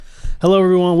Hello,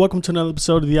 everyone. Welcome to another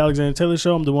episode of the Alexander Taylor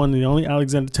Show. I'm the one and the only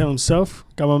Alexander Taylor himself.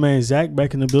 Got my man Zack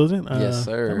back in the building. Yes,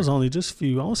 sir. That was only just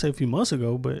I won't say a few months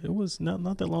ago, but it was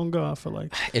not that long ago, I feel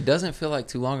like. It doesn't feel like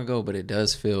too long ago, but it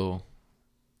does feel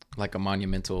like a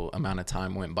monumental amount of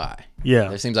time went by. Yeah.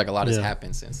 There seems like a lot has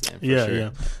happened since then.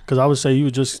 Yeah. Because I would say you were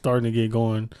just starting to get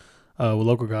going with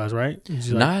local guys, right?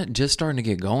 Not just starting to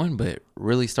get going, but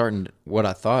really starting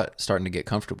to get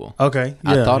comfortable. Okay.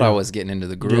 Yeah, I thought I was getting into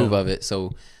the groove of it.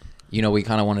 So, we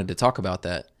kind of wanted to talk about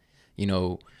that,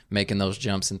 making those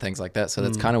jumps and things like that. So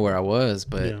that's kind of where I was.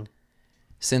 But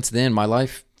since then, my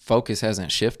life focus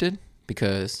hasn't shifted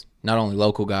because not only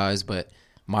local guys, but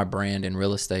my brand in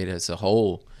real estate as a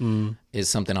whole is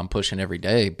something I'm pushing every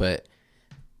day. But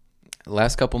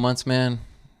last couple months, man,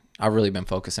 I've really been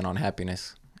focusing on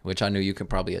happiness, which I knew you could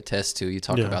probably attest to. You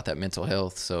talk about that mental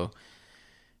health. So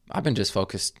I've been just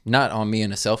focused, not on me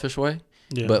in a selfish way,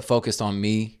 but focused on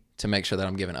me to make sure that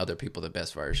I'm giving other people the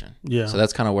best version. Yeah. So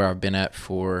that's kind of where I've been at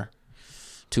for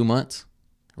 2 months,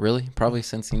 really, probably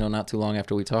since, not too long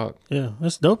after we talked. Yeah,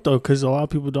 that's dope though, because a lot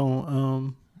of people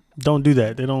don't do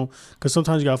that. They don't, because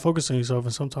sometimes you got to focus on yourself,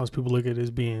 and sometimes people look at it as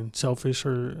being selfish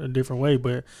or a different way.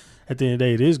 But at the end of the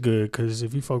day, it is good, because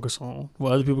if you focus on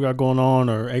what other people got going on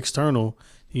or external,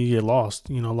 you get lost,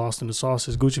 lost in the sauce,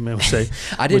 as Gucci Mane would say.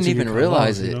 I didn't even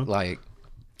realize it, like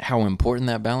how important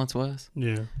that balance was.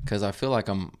 Yeah. Because I feel like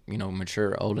I'm,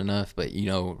 mature, old enough, but,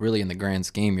 really in the grand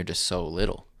scheme, you're just so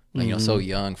little, like, so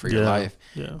young for your life.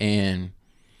 Yeah. And,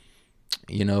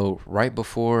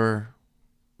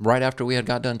 right after we had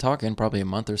got done talking, probably a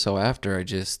month or so after,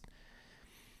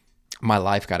 my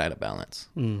life got out of balance.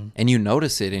 And you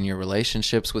notice it in your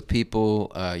relationships with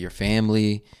people, your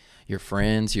family, your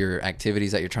friends, your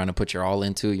activities that you're trying to put your all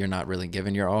into. You're not really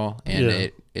giving your all.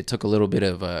 And it took a little bit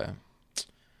of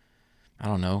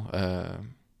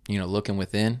looking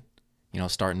within,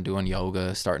 starting doing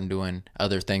yoga, starting doing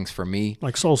other things for me.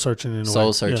 Like soul searching in a way.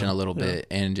 Soul searching a little bit,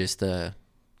 and just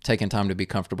taking time to be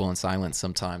comfortable in silence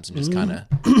sometimes, and just kind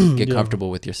of get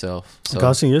comfortable with yourself. So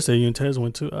I seen yesterday you and Tez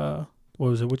went to what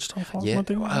was it, Wichita Falls?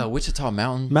 Yeah, Wichita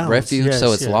Mountain Refuge. Yes,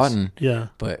 so it's Lawton. Yeah.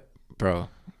 But bro,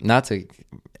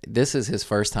 this is his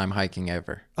first time hiking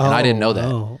ever, and I didn't know that.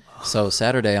 Oh. So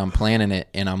Saturday I'm planning it,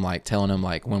 and I'm like telling him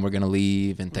like when we're gonna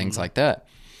leave and things like that.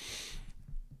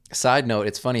 Side note,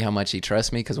 it's funny how much he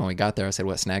trusts me, because when we got there, I said,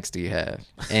 "What snacks do you have?"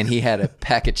 And he had a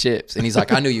pack of chips, and he's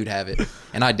like, "I knew you'd have it,"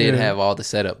 and I did have all the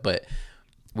setup. But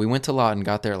we went to Lawton,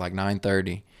 got there at like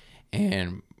 9:30,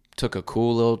 and took a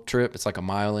cool little trip. It's like a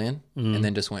mile in, and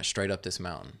then just went straight up this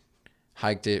mountain.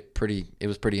 Hiked it it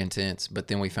was pretty intense, but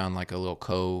then we found like a little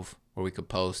cove where we could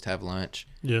post, have lunch.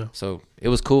 Yeah. So it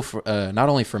was cool for not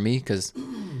only for me, because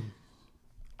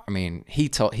I mean he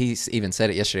even said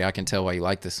it yesterday. I can tell why you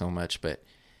like this so much, but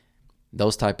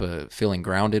those type of feeling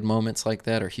grounded moments like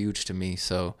that are huge to me.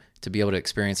 So to be able to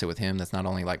experience it with him, that's not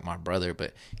only like my brother,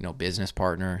 but business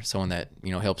partner, someone that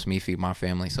helps me feed my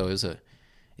family. So it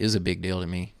was a big deal to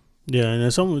me. Yeah, and then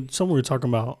something we were talking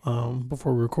about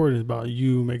before we recorded about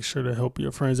you make sure to help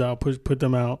your friends out, put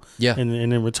them out. Yeah. And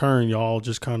in return, y'all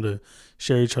just kind of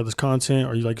share each other's content,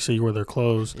 or you like you say, you wear their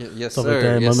clothes. Yes, stuff sir. Like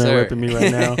that. Yes, my man sir. repping me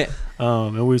right now.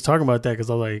 And we was talking about that because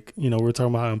I was like, we were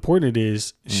talking about how important it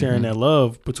is sharing that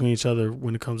love between each other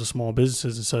when it comes to small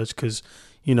businesses and such, because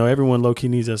everyone low key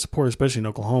needs that support, especially in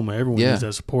Oklahoma. Everyone needs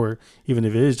that support, even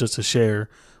if it is just a share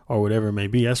or whatever it may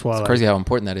be. That's why it's crazy how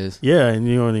important that is. Yeah, and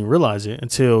you don't even realize it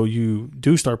until you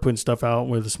do start putting stuff out,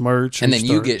 whether it's merch, and then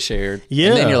you get shared. Yeah,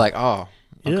 and then you're like, oh,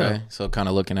 okay. Yeah. So kind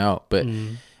of looking out. But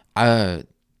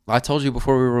I told you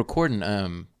before we were recording,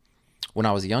 when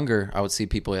I was younger, I would see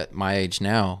people at my age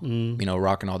now,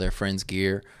 rocking all their friends'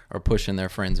 gear or pushing their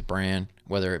friends' brand,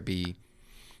 whether it be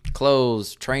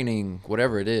clothes, training,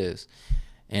 whatever it is.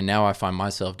 And now I find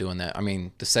myself doing that. I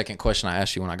mean, the second question I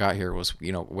asked you when I got here was,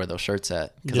 where those shirts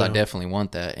at? Because I definitely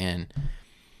want that. And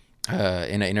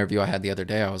in an interview I had the other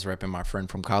day, I was repping my friend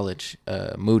from college,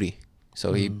 Moody.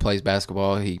 So he plays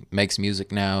basketball. He makes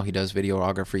music now. He does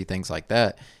videography, things like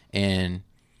that. And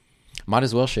might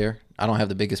as well share. I don't have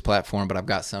the biggest platform, but I've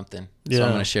got something. Yeah. So I'm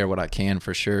going to share what I can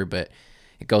for sure. But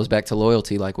it goes back to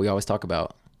loyalty, like we always talk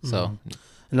about. So.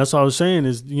 And that's what I was saying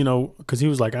is, because he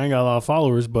was like, I ain't got a lot of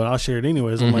followers, but I'll share it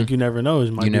anyways. I'm like, you never know.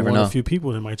 It might be one of a few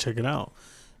people that might check it out.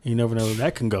 And you never know where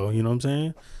that can go. You know what I'm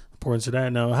saying? Important to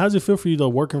that. Now, how does it feel for you, though,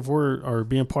 working for or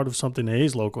being part of something that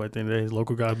is local at the end of the day?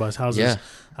 Local guys buys houses. Yeah.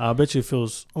 I bet you it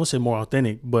feels, I won't say more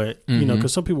authentic, but,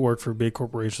 because some people work for big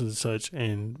corporations and such.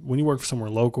 And when you work for somewhere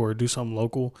local or do something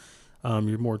local,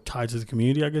 You're more tied to the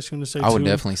community, I guess you're going to say. I would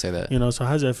definitely say that. You know, so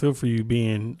how's that feel for you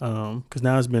being, because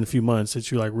now it's been a few months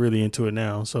since you're like really into it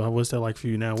now. So what's that like for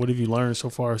you now? What have you learned so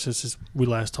far since we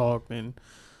last talked? And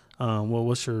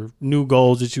what's your new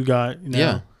goals that you got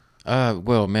now? Yeah.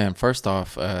 Well, man, first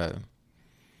off, I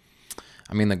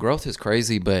mean, the growth is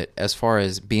crazy, but as far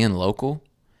as being local,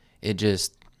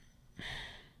 it's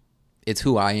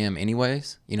who I am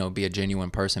anyways. You know, be a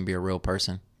genuine person, be a real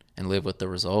person, and live with the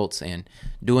results. And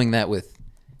doing that with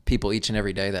people each and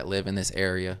every day that live in this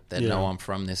area, that know I'm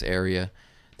from this area,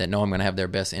 that know I'm going to have their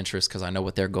best interest because I know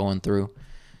what they're going through.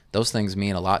 Those things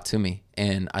mean a lot to me.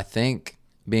 And I think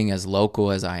being as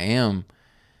local as I am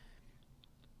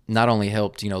not only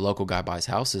helped, local guy buys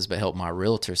houses, but helped my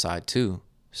realtor side too.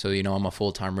 So, I'm a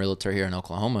full-time realtor here in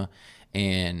Oklahoma,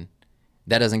 and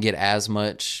that doesn't get as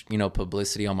much,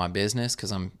 publicity on my business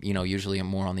because I'm, usually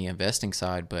more on the investing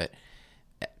side. But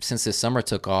since this summer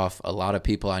took off, a lot of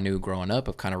people I knew growing up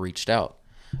have kind of reached out.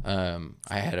 I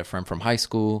had a friend from high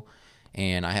school,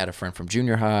 and I had a friend from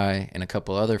junior high, and a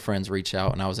couple other friends reach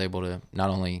out, and I was able to not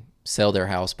only sell their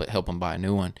house, but help them buy a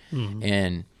new one. Mm-hmm.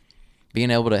 And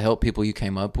being able to help people you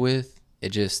came up with,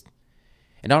 it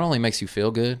not only makes you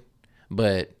feel good,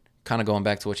 but kind of going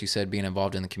back to what you said, being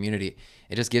involved in the community,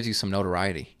 it just gives you some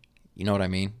notoriety. You know what I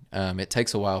mean? It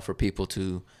takes a while for people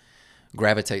to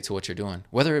gravitate to what you're doing,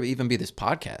 whether it even be this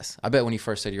podcast. I bet when you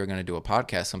first said you were going to do a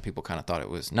podcast, some people kind of thought it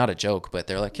was not a joke, but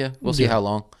they're like, yeah, we'll see how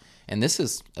long. And this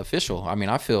is official. I mean,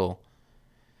 I feel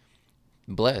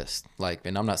blessed,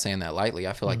 and I'm not saying that lightly.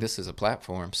 I feel like this is a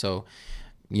platform. So,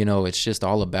 it's just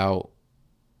all about,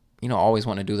 always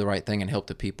wanting to do the right thing and help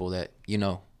the people that, you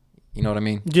know what I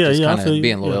mean? Yeah, just kind of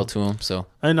being loyal to them. So,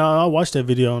 and I watched that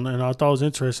video and I thought it was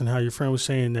interesting how your friend was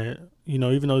saying that,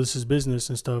 even though this is business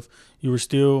and stuff, you were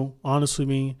still honest with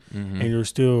me, and you were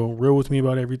still real with me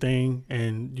about everything,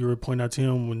 and you were pointing out to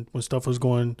him when stuff was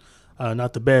going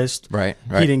not the best. Right.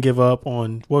 He didn't give up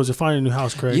on, what was it, finding a new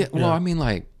house, Craig? Yeah. Well, I mean,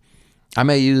 I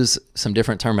may use some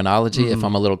different terminology if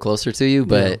I'm a little closer to you,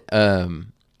 but I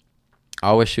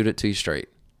always shoot it to you straight.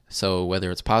 So whether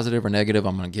it's positive or negative,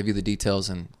 I'm going to give you the details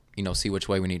and, see which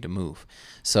way we need to move.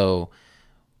 So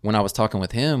when I was talking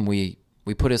with him, we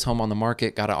put his home on the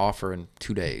market, got an offer in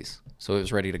 2 days. So it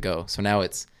was ready to go. So now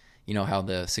it's, how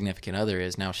the significant other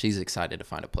is. Now she's excited to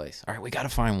find a place. All right, we got to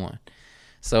find one.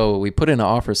 So we put in an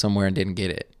offer somewhere and didn't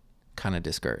get it. Kind of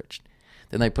discouraged.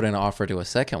 Then they put in an offer to a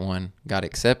second one, got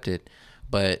accepted,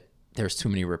 but there's too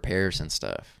many repairs and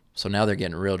stuff. So now they're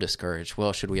getting real discouraged.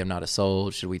 Well, should we have not have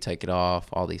sold? Should we take it off?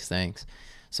 All these things.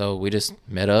 So we just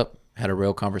met up, had a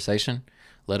real conversation,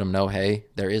 let them know, hey,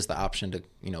 there is the option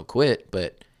to, quit,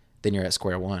 but then you're at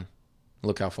square one.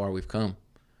 Look how far we've come.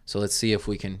 So let's see if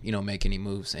we can, make any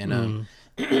moves. And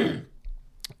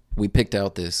we picked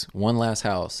out this one last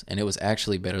house, and it was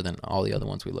actually better than all the other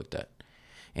ones we looked at.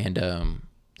 And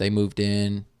they moved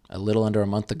in a little under a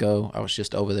month ago. I was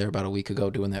just over there about a week ago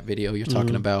doing that video you're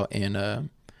talking about. And,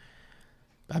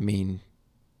 I mean,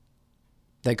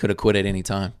 they could have quit at any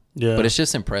time. Yeah. But it's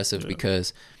just impressive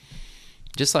because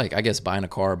just like, I guess, buying a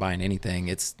car or buying anything,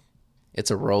 it's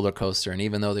a roller coaster. And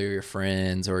even though they're your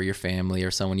friends or your family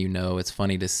or someone it's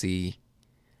funny to see,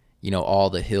 all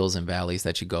the hills and valleys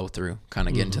that you go through kind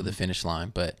of getting to the finish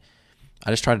line. But I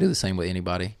just try to do the same with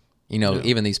anybody.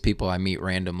 Even these people I meet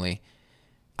randomly,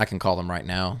 I can call them right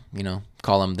now,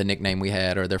 call them the nickname we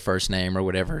had or their first name or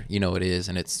whatever, it is.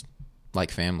 And it's like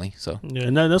family. So yeah,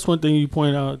 and that's one thing you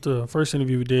pointed out. The first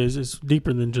interview we did is it's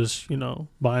deeper than just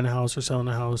buying a house or selling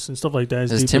a house and stuff like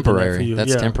that. It's temporary.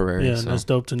 That's temporary. Yeah, so. And that's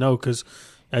dope to know because,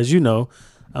 as you know,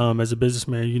 as a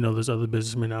businessman, there's other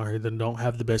businessmen out here that don't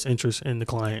have the best interest in the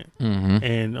client,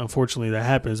 and unfortunately that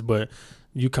happens. But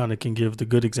you kind of can give the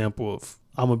good example of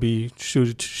I'm gonna be shoot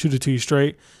it to you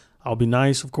straight. I'll be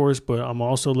nice, of course, but I'm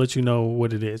also let you know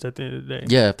what it is at the end of the day.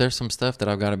 Yeah, if there's some stuff that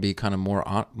I've got to be kind of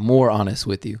more honest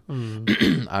with you,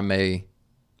 I may,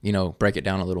 break it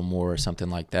down a little more or something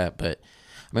like that. But,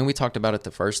 I mean, we talked about it the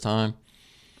first time.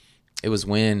 It was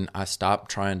when I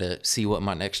stopped trying to see what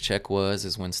my next check was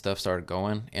is when stuff started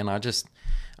going. And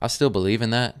I still believe in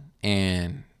that.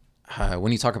 And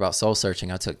when you talk about soul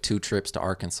searching, I took 2 trips to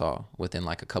Arkansas within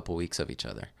like a couple weeks of each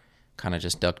other. Kind of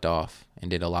just ducked off and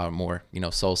did a lot more,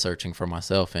 soul searching for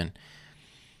myself. And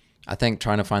I think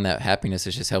trying to find that happiness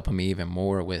is just helping me even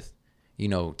more with,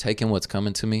 taking what's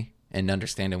coming to me and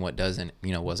understanding what doesn't,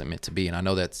 wasn't meant to be. And I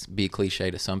know that's be cliche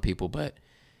to some people, but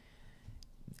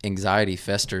anxiety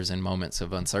festers in moments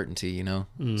of uncertainty,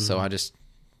 So I just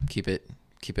keep it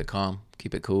calm,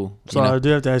 keep it cool. So I do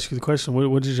have to ask you the question,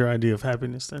 what is your idea of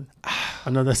happiness then? I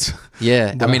know that's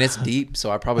yeah. I mean, it's deep,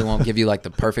 so I probably won't give you like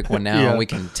the perfect one now. And we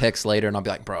can text later, and I'll be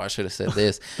like, bro, I should have said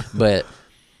this. But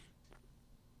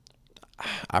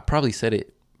I probably said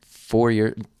it 4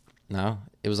 years. No,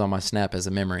 it was on my Snap as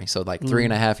a memory. So like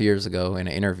 3.5 years ago in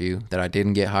an interview that I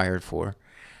didn't get hired for,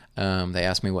 they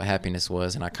asked me what happiness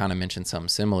was, and I kind of mentioned something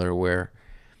similar where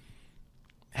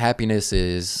happiness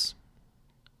is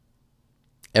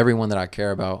everyone that I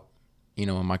care about, you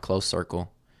know, in my close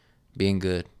circle, being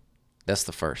good. That's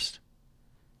the first.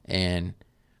 And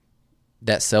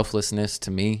that selflessness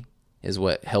to me is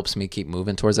what helps me keep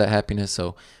moving towards that happiness.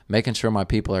 So making sure my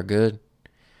people are good,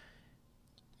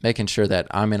 making sure that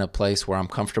I'm in a place where I'm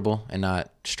comfortable and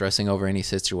not stressing over any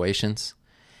situations,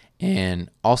 and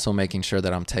also making sure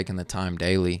that I'm taking the time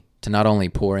daily to not only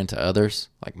pour into others,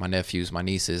 like my nephews, my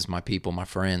nieces, my people, my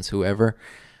friends, whoever,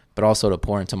 but also to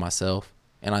pour into myself.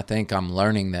 And I think I'm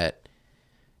learning that,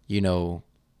 you know,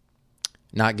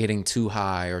 not getting too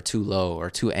high or too low or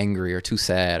too angry or too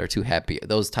sad or too happy,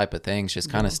 those type of things, just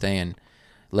kind of staying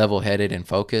level-headed and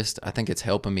focused. I think it's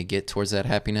helping me get towards that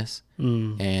happiness.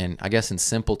 And I guess in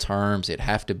simple terms, it'd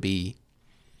have to be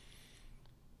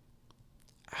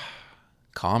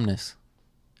calmness.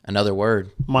 Another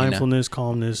word. Mindfulness,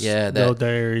 calmness. Yeah,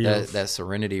 that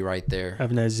serenity right there.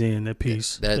 Having that zen, that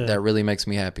peace. That really makes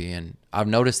me happy. And I've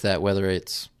noticed that whether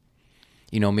it's,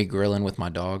 you know, me grilling with my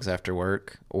dogs after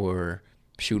work or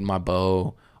shooting my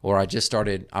bow, or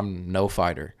I'm no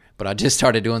fighter, but I just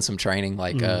started doing some training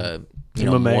like, you know,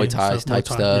 Muay Thai type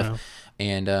stuff. Yeah.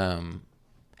 And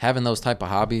having those type of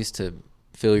hobbies to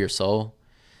fill your soul,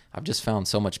 I've just found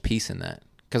so much peace in that.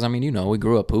 Because, I mean, you know, we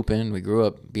grew up hooping, we grew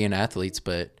up being athletes,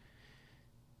 but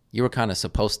you were kind of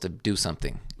supposed to do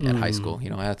something at high school, you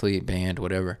know, athlete, band,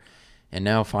 whatever. And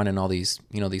now finding all these,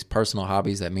 you know, these personal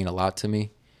hobbies that mean a lot to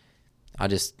me, I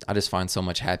just find so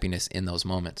much happiness in those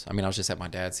moments. I mean, I was just at my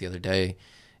dad's the other day,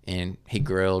 and he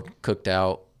grilled, cooked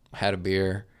out, had a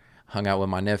beer, hung out with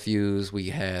my nephews.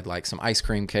 We had like some ice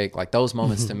cream cake. Like those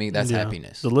moments to me, that's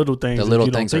happiness. The little things. The little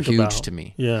things are huge to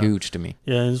me. Yeah. Huge to me.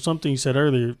 Yeah, and something you said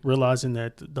earlier, realizing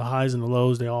that the highs and the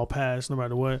lows, they all pass no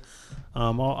matter what. I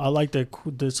like the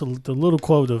little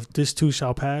quote of "This too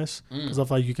shall pass," because I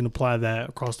feel like you can apply that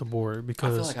across the board.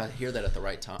 Because I feel like I hear that at the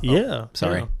right time. Yeah.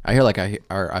 Sorry. Yeah. I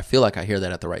feel like I hear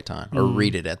that at the right time, or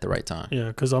read it at the right time. Yeah,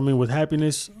 because I mean, with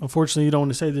happiness, unfortunately, you don't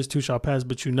want to say "This too shall pass,"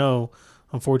 but you know,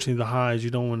 unfortunately, the highs, you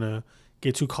don't want to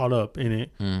get too caught up in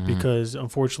it because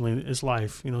unfortunately it's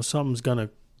life. You know, something's going to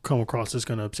come across that's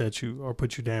going to upset you or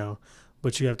put you down.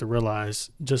 But you have to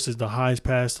realize just as the highs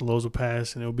pass, the lows will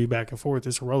pass, and it'll be back and forth.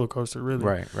 It's a roller coaster, really.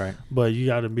 Right. But you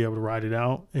got to be able to ride it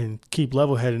out and keep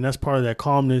level headed. And that's part of that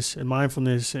calmness and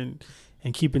mindfulness and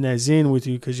keeping that zen with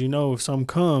you, because you know if something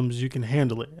comes, you can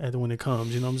handle it when it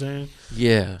comes. You know what I'm saying?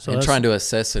 Yeah. So and trying to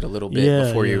assess it a little bit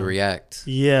before you react.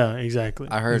 Yeah, exactly.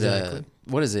 I heard,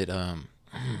 what is it? I'm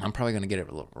probably going to get it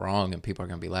wrong and people are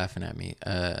going to be laughing at me.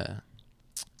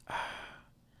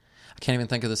 I can't even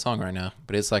think of the song right now,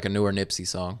 but it's like a newer Nipsey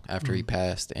song after he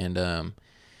passed. And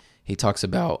he talks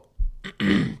about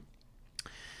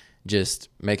just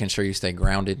making sure you stay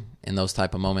grounded in those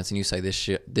type of moments. And you say,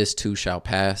 this too shall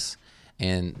pass.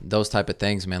 And those type of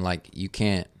things, man, like you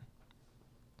can't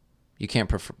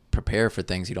prepare for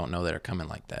things you don't know that are coming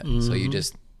like that. So you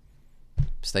just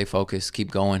stay focused,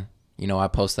 keep going. You know, I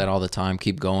post that all the time.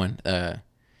 Keep going.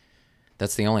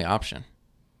 That's the only option.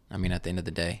 I mean, at the end of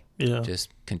the day, just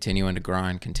continuing to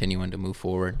grind, continuing to move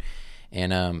forward.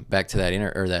 And back to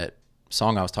that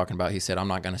song I was talking about, he said, "I'm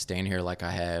not going to stand here like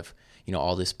I have, you know,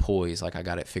 all this poise, like I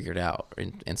got it figured out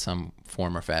in some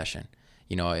form or fashion.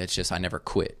 You know, it's just I never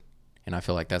quit." And I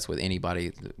feel like that's with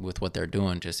anybody with what they're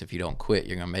doing. Just if you don't quit,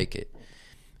 you're going to make it.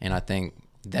 And I think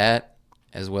that,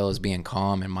 as well as being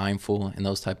calm and mindful in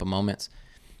those type of moments,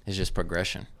 is just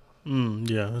progression.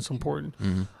 Yeah, that's important.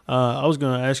 I was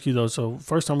going to ask you though. So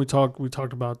first time we talked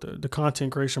about the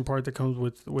content creation part that comes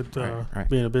with right.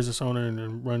 Being a business owner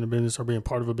and running a business or being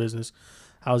part of a business.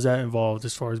 How's that involved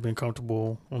as far as being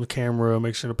comfortable on the camera,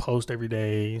 make sure to post every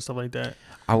day and stuff like that?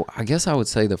 I guess I would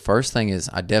say the first thing is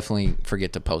I definitely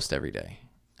forget to post every day.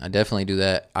 I definitely do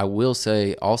that. I will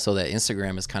say also that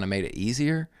Instagram has kind of made it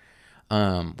easier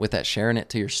with that sharing it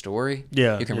to your story.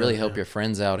 Yeah, you can really help your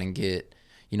friends out and get,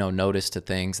 you know, notice to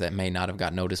things that may not have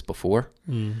got noticed before.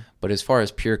 But as far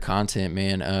as pure content,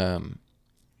 man, I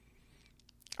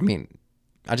mean,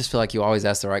 I just feel like you always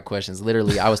ask the right questions.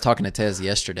 Literally, I was talking to Tez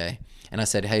yesterday, and I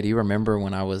said, "Hey, do you remember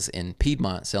when I was in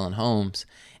Piedmont selling homes,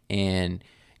 and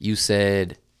you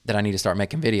said that I need to start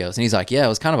making videos?" And he's like, "Yeah, it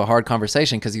was kind of a hard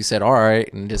conversation because you said, all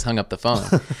right," and just hung up the phone.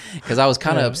 Because I was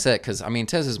kind of upset because, I mean,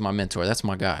 Tez is my mentor. That's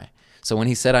my guy. So when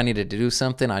he said I needed to do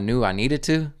something, I knew I needed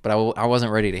to, but I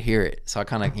wasn't ready to hear it. So I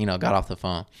kind of, got off the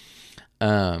phone.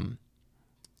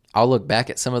 I'll look back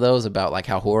at some of those about like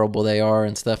how horrible they are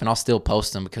and stuff, and I'll still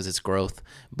post them because it's growth.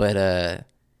 But,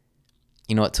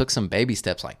 it took some baby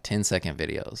steps, like 10-second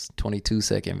videos,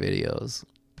 22-second videos,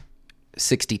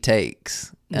 60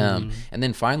 takes. And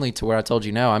then finally to where I told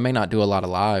you now, I may not do a lot of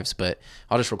lives, but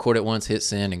I'll just record it once, hit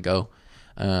send, and go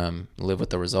live with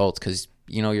the results because,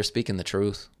 you're speaking the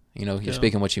truth. You're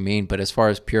speaking what you mean. But as far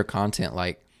as pure content,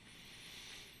 like,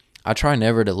 I try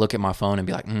never to look at my phone and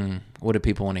be like, what do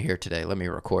people want to hear today? Let me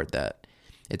record that.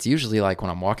 It's usually like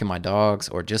when I'm walking my dogs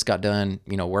or just got done,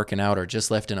 working out or just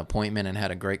left an appointment and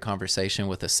had a great conversation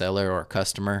with a seller or a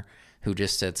customer who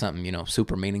just said something,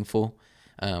 super meaningful,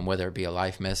 whether it be a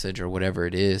life message or whatever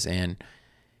it is. And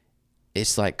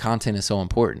it's like content is so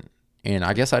important. And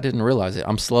I guess I didn't realize it.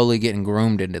 I'm slowly getting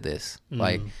groomed into this.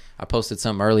 Like I posted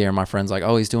something earlier and my friend's like,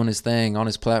 oh, he's doing his thing on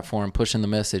his platform, pushing the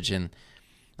message. And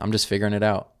I'm just figuring it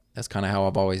out. That's kind of how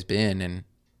I've always been. And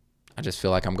I just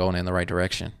feel like I'm going in the right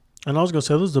direction. And I was going to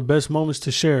say, those are the best moments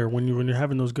to share when you're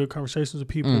having those good conversations with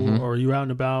people or you're out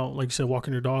and about, like you said,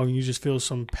 walking your dog and you just feel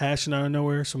some passion out of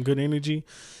nowhere, some good energy.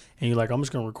 And you're like, I'm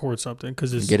just going to record something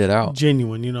because it's get it out.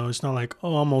 Genuine. It's not like,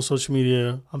 oh, I'm on social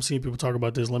media. I'm seeing people talk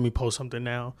about this. Let me post something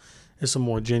now. It's a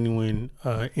more genuine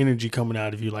energy coming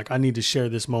out of you. Like, I need to share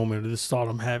this moment or this thought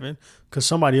I'm having because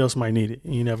somebody else might need it.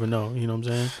 And you never know. You know what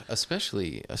I'm saying?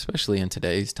 Especially in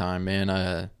today's time,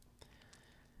 man.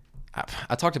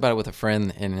 I talked about it with a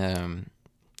friend, and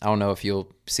I don't know if you'll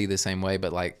see the same way,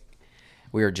 but like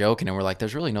we were joking and we're like,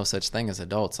 there's really no such thing as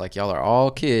adults. Like y'all are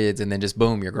all kids, and then just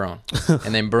boom, you're grown,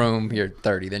 and then boom, you're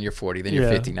 30, then you're 40, then you're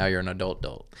 50. Now you're an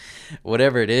adult,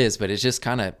 whatever it is. But it just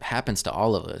kind of happens to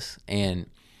all of us, and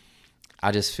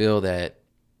I just feel that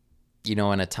in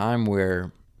a time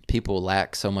where people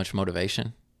lack so much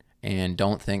motivation and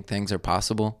don't think things are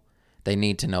possible, they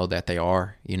need to know that they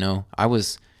are. I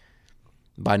was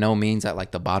by no means at like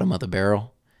the bottom of the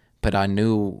barrel, but I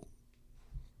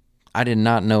did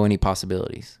not know any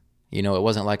possibilities. It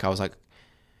wasn't like I was like,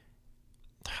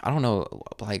 I don't know,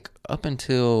 like up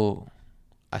until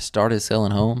I started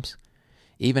selling homes,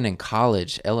 even in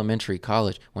college, elementary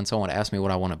college, when someone asked me what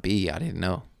I want to be, I didn't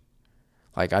know.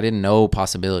 Like I didn't know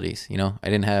possibilities,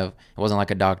 it wasn't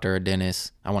like a doctor, a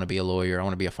dentist. I want to be a lawyer. I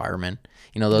want to be a fireman,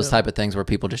 those type of things where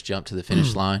people just jump to the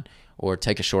finish line or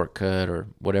take a shortcut or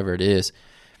whatever it is.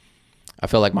 I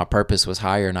felt like my purpose was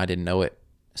higher and I didn't know it.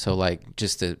 So like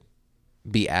just to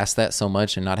be asked that so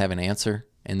much and not have an answer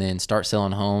and then start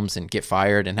selling homes and get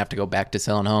fired and have to go back to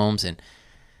selling homes. And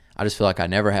I just feel like I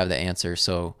never have the answer.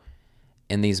 So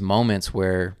in these moments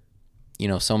where,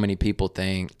 so many people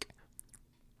think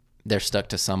they're stuck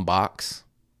to some box,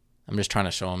 I'm just trying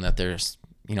to show them that there's,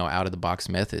 out of the box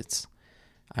methods.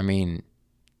 I mean,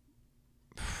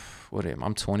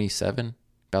 I'm 27,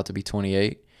 about to be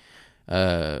 28.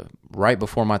 Right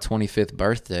before my 25th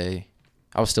birthday,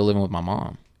 I was still living with my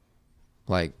mom,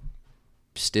 like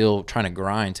still trying to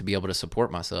grind to be able to support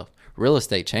myself. Real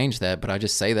estate changed that, but I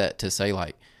just say that to say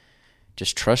like,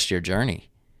 just trust your journey.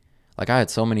 Like I had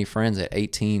so many friends at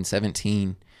 18,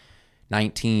 17,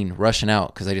 19 rushing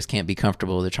out because they just can't be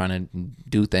comfortable. They're trying to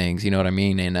do things, you know what I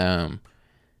mean? And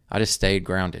I just stayed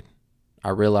grounded. I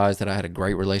realized that I had a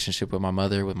great relationship with my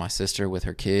mother, with my sister, with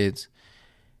her kids,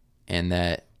 and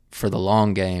that for the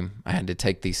long game, I had to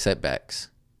take these setbacks.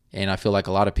 And I feel like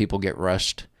a lot of people get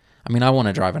rushed. I mean, I want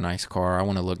to drive a nice car. I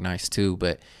want to look nice too,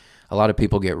 but a lot of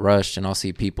people get rushed, and I'll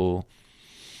see people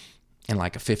in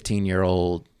like a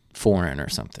 15-year-old foreign or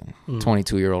something,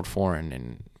 22-year-old foreign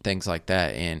and things like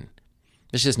that. And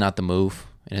it's just not the move,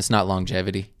 and it's not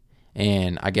longevity.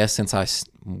 And I guess since I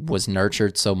was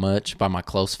nurtured so much by my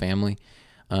close family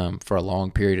for a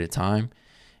long period of time,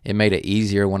 it made it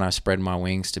easier when I spread my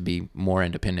wings to be more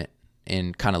independent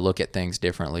and kind of look at things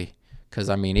differently. Because,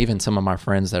 I mean, even some of my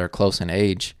friends that are close in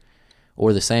age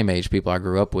or the same age, people I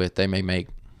grew up with, they may make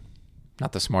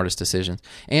not the smartest decisions.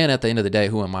 And at the end of the day,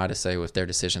 who am I to say if their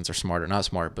decisions are smart or not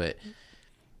smart? But,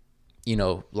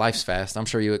 life's fast. I'm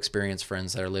sure you experience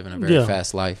friends that are living a very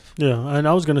fast life. Yeah, and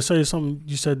I was going to say something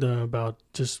you said about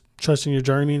just trusting your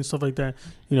journey and stuff like that.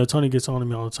 Tony gets on to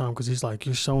me all the time because he's like,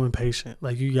 you're so impatient.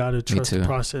 Like, you got to trust the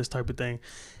process type of thing.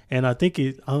 And I think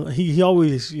he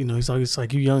always, he's always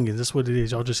like, you youngins, that's what it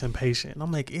is. Y'all just impatient. And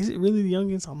I'm like, is it really the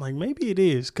youngins? I'm like, maybe it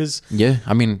is. Cause, yeah,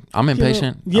 I mean, I'm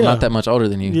impatient. I'm not that much older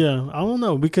than you. Yeah, I don't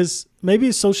know. Because maybe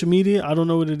it's social media. I don't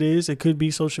know what it is. It could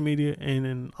be social media,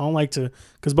 and I don't like to,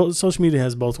 because both social media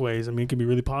has both ways. I mean, it can be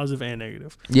really positive and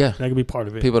negative. Yeah, that could be part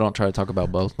of it. People don't try to talk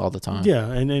about both all the time.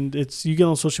 Yeah, and it's, you get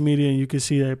on social media and you can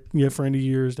see that you have a friend of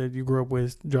yours that you grew up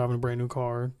with driving a brand new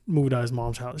car, moved out of his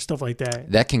mom's house, stuff like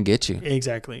that. That can get you.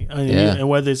 Exactly. And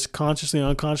whether it's consciously or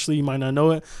unconsciously, you might not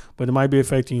know it, but it might be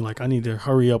affecting you. Like, I need to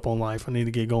hurry up on life. I need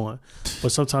to get going.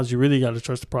 But sometimes you really got to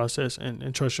trust the process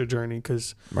and trust your journey,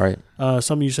 because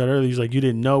something you said earlier, is like you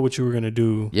didn't know what you were going to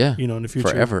do, in the future.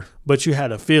 Forever. But you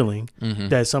had a feeling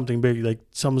that something big, like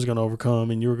someone's going to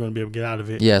overcome and you were going to be able to get out of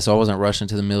it. Yeah, so I wasn't rushing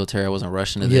to the military. I wasn't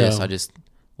rushing to this. I just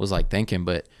was like thinking.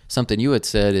 But something you had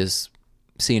said is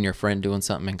seeing your friend doing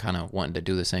something and kind of wanting to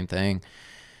do the same thing.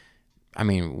 I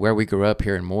mean, where we grew up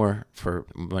here in Moore, for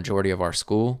majority of our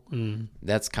school,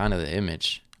 that's kind of the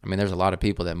image. I mean, there's a lot of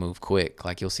people that move quick.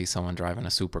 Like, you'll see someone driving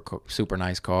a super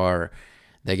nice car, or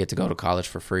they get to go to college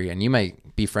for free, and you may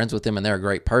be friends with them and they're a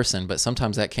great person, but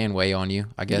sometimes that can weigh on you,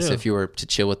 I guess, if you were to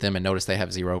chill with them and notice they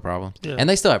have zero problems. And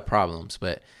they still have problems,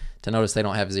 but to notice they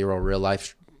don't have zero real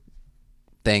life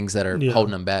things that are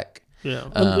holding them back.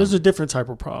 There's a different type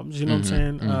of problems, you know what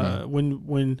I'm saying?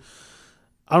 When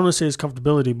I don't want to say it's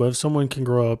comfortability, but if someone can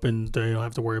grow up and they don't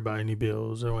have to worry about any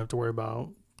bills, they don't have to worry about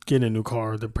getting a new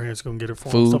car, their parents going to get it for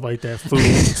them, stuff like that. Food.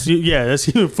 That's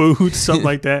even food, something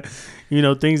like that. You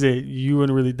know, things that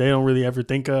they don't really ever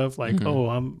think of. Like,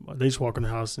 they just walk in the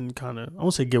house and kind of, I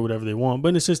won't say get whatever they want, but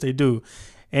in a sense they do.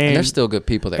 And there's still good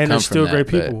people that come from that. And there's still great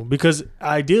people. Because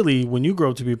ideally, when you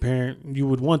grow up to be a parent, you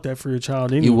would want that for your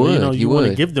child anyway. You want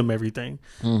to give them everything.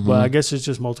 But I guess it's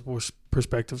just multiple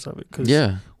perspectives of it. Because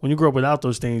when you grow up without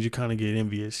those things, you kind of get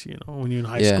envious. You know, when you're in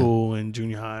high school and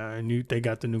junior high, and they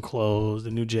got the new clothes,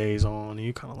 the new J's on, and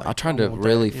you kind of like. I tried to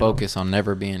really focus on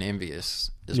never being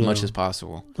envious as much as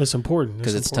possible. It's important.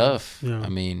 Because it's tough. I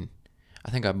mean,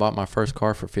 I think I bought my first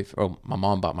car my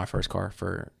mom bought my first car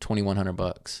for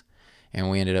 $2,100. And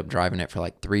we ended up driving it for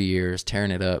like 3 years,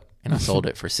 tearing it up, and I sold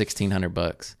it for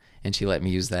 $1,600. And she let me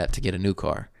use that to get a new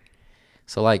car.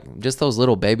 So, like, just those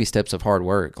little baby steps of hard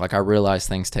work. Like, I realize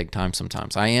things take time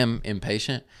sometimes. I am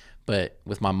impatient, but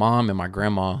with my mom and my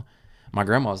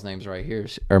grandma's name's right here.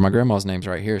 My grandma's name's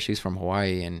right here. She's from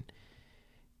Hawaii, and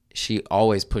she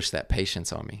always pushed that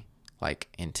patience on me, like,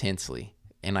 intensely.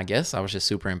 And I guess I was just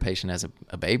super impatient as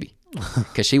a baby,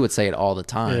 because she would say it all the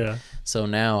time. So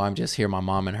now I'm just hear my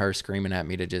mom and her screaming at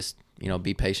me to just,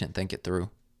 be patient, think it through,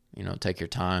 take your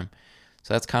time.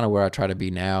 So that's kind of where I try to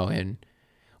be now. And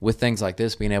with things like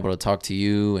this, being able to talk to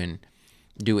you and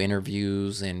do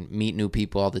interviews and meet new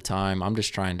people all the time, I'm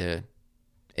just trying to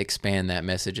expand that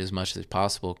message as much as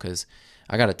possible, because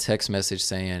I got a text message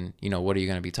saying, what are you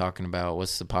going to be talking about?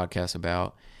 What's the podcast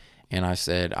about? And I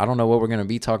said, I don't know what we're going to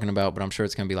be talking about, but I'm sure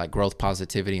it's going to be like growth,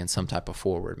 positivity, and some type of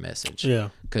forward message.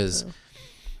 Because,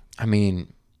 I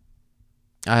mean,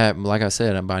 like I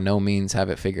said, I by no means have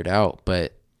it figured out,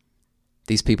 but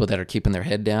these people that are keeping their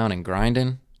head down and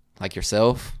grinding, like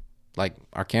yourself, like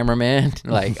our cameraman,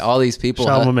 like all these people.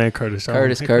 Shout out my man Curtis.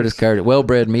 Curtis.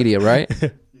 Well-bred media, right?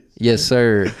 Yes,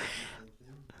 sir.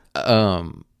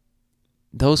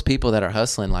 Those people that are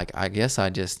hustling, like, I guess I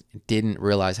just didn't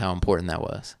realize how important that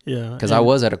was. Because I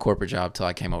was at a corporate job till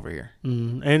I came over here.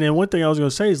 And then one thing I was going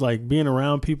to say is, like, being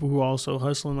around people who are also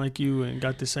hustling like you and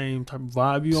got the same type of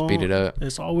vibe you Speed it up.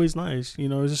 It's always nice.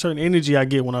 There's a certain energy I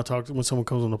get when when someone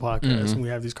comes on the podcast and we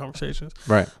have these conversations.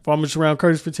 Right. If I'm just around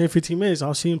Curtis for 10, 15 minutes,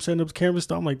 I'll see him setting up the camera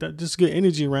stuff. I'm like, that just good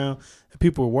energy around.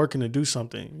 People are working to do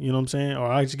something. You know what I'm saying? Or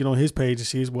I just get on his page and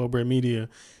see his well-bred media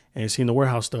and seeing the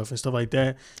warehouse stuff and stuff like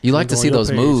that. You like to see those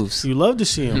moves. You love to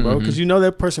see them, bro, because you know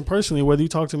that person personally, whether you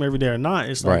talk to them every day or not.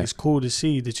 It's like it's cool to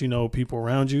see that people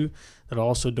around you that are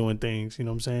also doing things, you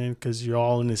know what I'm saying? Because you're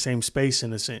all in the same space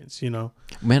in a sense,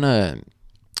 Man,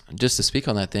 just to speak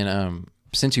on that then,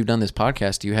 since you've done this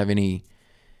podcast, do you have any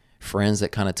friends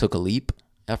that kind of took a leap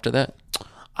after that?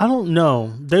 I don't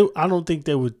know. I don't think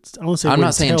they would. I don't say. I'm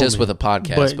not saying just with a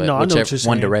podcast, but no, whichever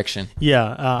one direction.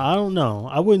 Yeah, I don't know.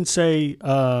 I wouldn't say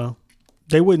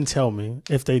they wouldn't tell me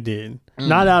if they did.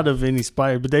 Not out of any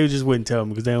spite, but they just wouldn't tell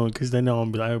me because they know I'm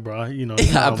gonna be like, hey,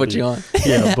 bro, I put you on.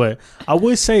 Yeah, but I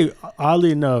would say,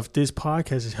 oddly enough, this podcast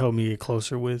has helped me get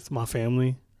closer with my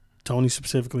family. Tony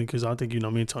specifically, because I think me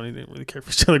and Tony didn't really care for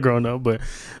each other growing up, but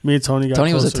me and Tony got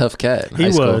closer. Was a tough cat. He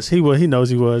knows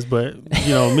he was, but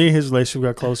me and his relationship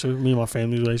got closer. Me and my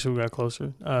family's relationship got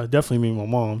closer. Definitely me and my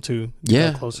mom too.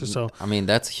 Got closer. So I mean,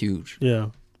 that's huge. Yeah.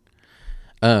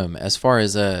 As far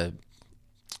as I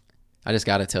just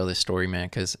got to tell this story, man,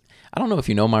 because I don't know if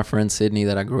you know my friend Sydney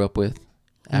that I grew up with,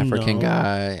 African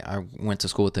guy. I went to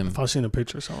school with him. If I seen a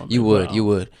picture, so you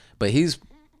would, but he's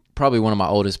probably one of my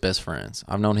oldest best friends.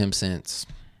 I've known him since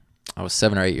I was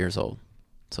 7 or 8 years old.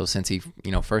 So since he,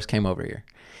 first came over here.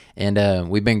 And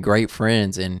we've been great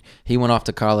friends. And he went off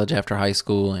to college after high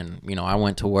school. And, I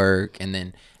went to work. And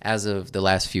then as of the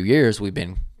last few years, we've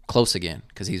been close again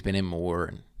because he's been in more.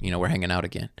 And, we're hanging out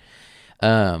again.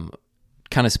 Kind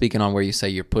of speaking on where you say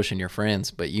you're pushing your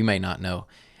friends, but you may not know.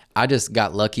 I just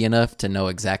got lucky enough to know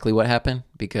exactly what happened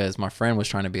because my friend was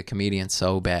trying to be a comedian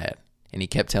so bad. And he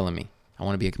kept telling me, I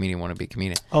want to be a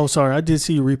comedian, Oh, sorry. I did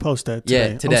see you repost that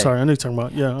today. Yeah, today. I'm sorry. I know you're talking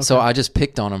about. Yeah. Okay. So I just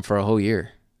picked on him for a whole year.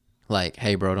 Like,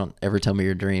 hey, bro, don't ever tell me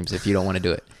your dreams if you don't want to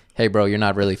do it. Hey, bro, you're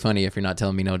not really funny if you're not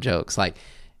telling me no jokes. Like,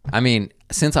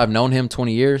 since I've known him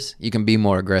 20 years, you can be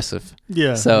more aggressive.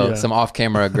 Yeah. So some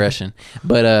off-camera aggression.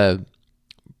 But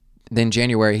then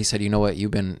January, he said, you know what?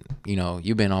 You've been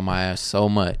on my ass so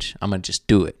much. I'm going to just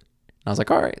do it. And I was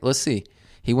like, all right, let's see.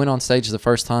 He went on stage the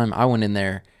first time. I went in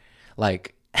there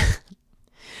like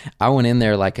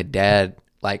a dad,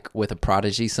 like with a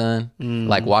prodigy son,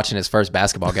 like watching his first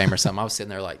basketball game or something. I was sitting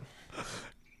there like,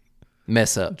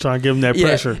 mess up. Trying to give him that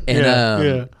pressure.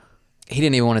 And he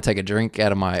didn't even want to take a drink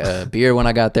out of my beer when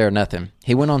I got there or nothing.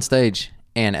 He went on stage,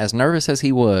 and as nervous as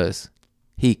he was,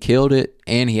 he killed it,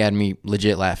 and he had me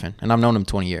legit laughing. And I've known him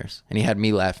 20 years, and he had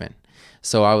me laughing.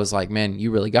 So I was like, man,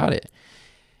 you really got it.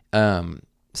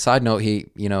 Side note, he,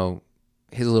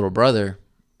 his little brother,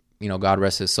 God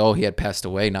rest his soul, he had passed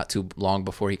away not too long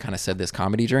before he kind of said this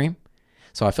comedy dream.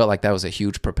 So I felt like that was a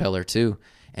huge propeller too.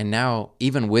 And now,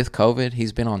 even with COVID,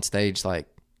 he's been on stage like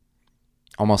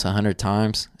almost 100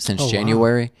 times since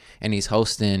January. Wow. And he's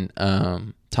hosting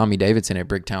Tommy Davidson at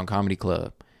Bricktown Comedy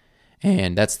Club.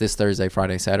 And that's this Thursday,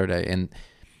 Friday, Saturday. And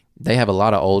they have a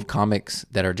lot of old comics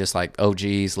that are just like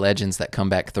OGs, legends that come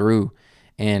back through.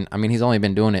 And he's only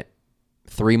been doing it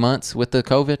 3 months with the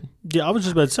COVID. Yeah, I was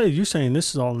just about to say, you're saying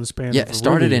this is all in the span. Yeah, it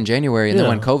started in January. And then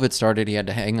when COVID started, he had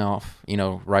to hang off,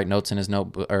 write notes in his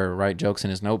notebook or write jokes in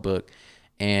his notebook.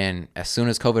 And as soon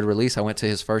as COVID released, I went to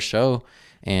his first show,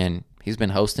 and he's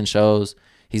been hosting shows.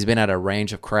 He's been at a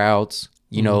range of crowds,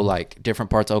 like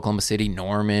different parts of Oklahoma City,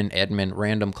 Norman, Edmond,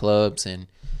 random clubs. And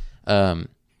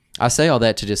I say all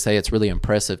that to just say it's really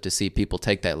impressive to see people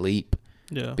take that leap.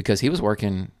 Yeah. Because he was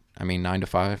working, 9 to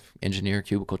 5 engineer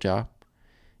cubicle job.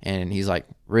 And he's like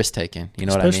risk taking, you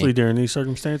know what I mean? Especially during these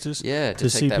circumstances. Yeah, to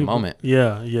take that people, moment.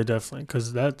 Yeah, definitely.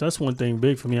 Because that's one thing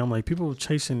big for me. I'm like, people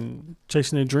chasing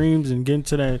their dreams and getting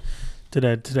to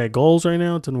that goals right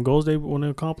now, to the goals they want to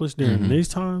accomplish during these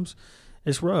times.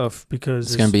 It's rough because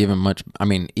it's going to be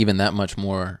even that much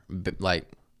more like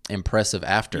impressive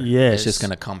after. Yes. It's just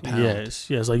going to compound. Yes.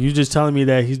 Like you just telling me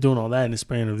that he's doing all that in the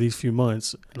span of these few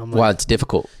months. And I'm like, why it's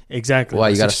difficult. Exactly. Why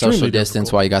you got a social distance,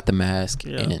 difficult. why you got the mask.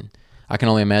 Yeah. And I can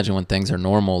only imagine when things are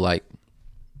normal, like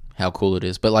how cool it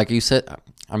is. But like you said,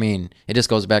 it just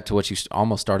goes back to what you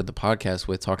almost started the podcast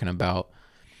with, talking about,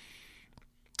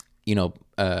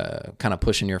 kind of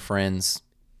pushing your friends'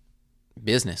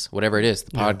 business, whatever it is,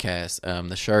 the podcast,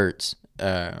 the shirts,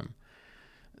 the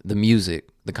music,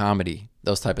 the comedy,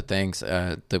 those type of things.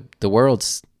 The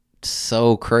world's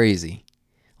so crazy.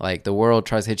 Like, the world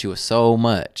tries to hit you with so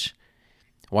much.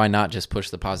 Why not just push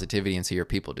the positivity and see your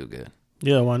people do good?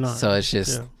 Yeah, why not? So it's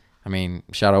just,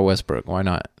 shout out Westbrook. Why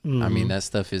not? Mm-hmm. That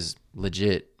stuff is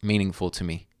legit meaningful to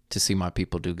me, to see my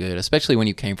people do good, especially when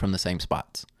you came from the same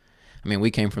spots. We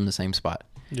came from the same spot.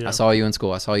 Yeah. I saw you in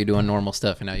school. I saw you doing normal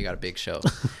stuff, and now you got a big show.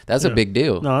 That's a big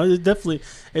deal. No, it's definitely,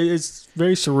 it's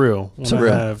very surreal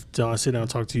when I sit down and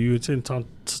talk to you, sit down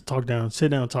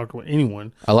and talk with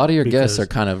anyone. A lot of your guests are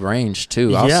kind of ranged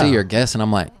too. I'll see your guests, and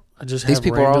I'm like, these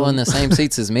people are all in the same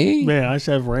seats as me. Man, I just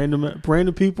have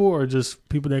random people, or just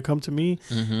people that come to me,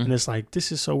 and it's like,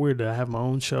 this is so weird that I have my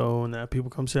own show and that people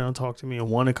come sit down and talk to me and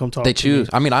want to come talk. They choose.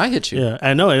 I hit you. Yeah,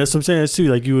 I know. That's what I'm saying. That's too.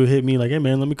 Like, you would hit me like, hey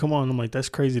man, let me come on. I'm like, that's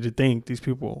crazy to think these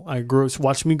people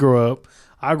watch me grow up.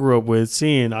 I grew up with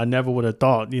seeing. I never would have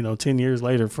thought. 10 years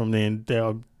later from then,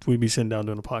 we'd be sitting down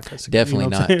doing a podcast again. Definitely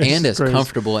not. And as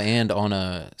comfortable and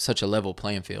on such a level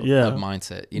playing field of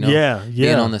mindset.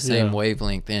 Being on the same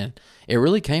wavelength. And it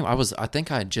really came. I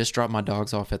think I had just dropped my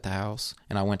dogs off at the house,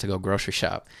 and I went to go grocery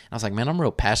shop. And I was like, man, I'm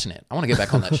real passionate. I want to get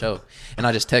back on that show. And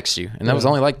I just text you. And that was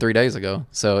only like 3 days ago.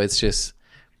 So it's just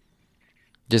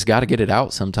got to get it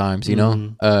out sometimes,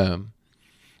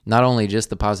 not only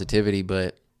just the positivity,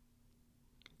 but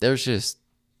there's just,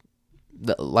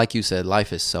 like you said,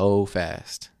 life is so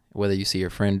fast. Whether you see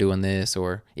your friend doing this,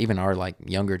 or even our like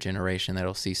younger generation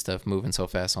that'll see stuff moving so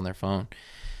fast on their phone,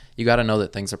 you got to know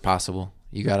that things are possible.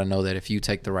 You got to know that if you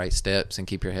take the right steps and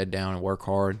keep your head down and work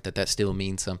hard, that still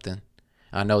means something.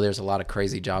 I know there's a lot of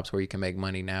crazy jobs where you can make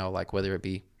money now, like whether it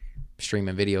be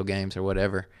streaming video games or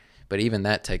whatever, but even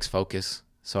that takes focus.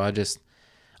 So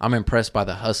I'm impressed by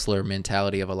the hustler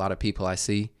mentality of a lot of people I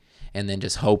see, and then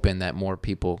just hoping that more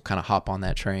people kind of hop on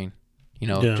that train,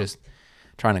 just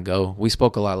trying to go. We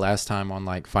spoke a lot last time on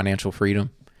like financial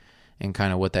freedom and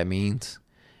kind of what that means.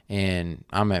 And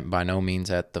I'm by no means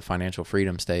at the financial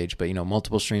freedom stage, but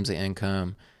multiple streams of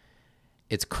income.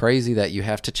 It's crazy that you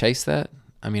have to chase that.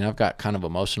 I mean, I've got kind of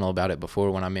emotional about it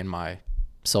before when I'm in my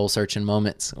soul searching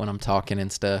moments, when I'm talking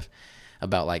and stuff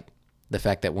about like the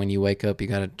fact that when you wake up, you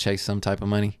got to chase some type of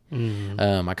money.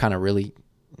 Mm-hmm. I kind of really,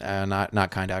 I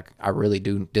really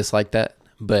do dislike that,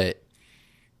 but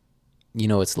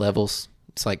it's levels.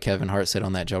 It's like Kevin Hart said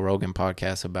on that Joe Rogan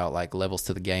podcast about like levels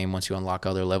to the game. Once you unlock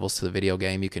other levels to the video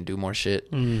game, you can do more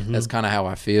shit. Mm-hmm. That's kind of how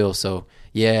I feel. So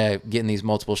yeah, getting these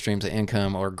multiple streams of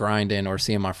income or grinding or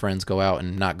seeing my friends go out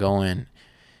and not going.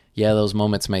 Yeah, those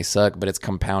moments may suck, but it's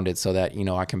compounded so that,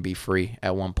 I can be free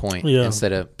at one point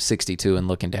instead of 62 and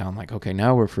looking down like, okay,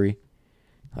 now we're free.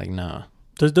 Like, nah.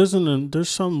 There's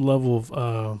some level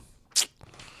of,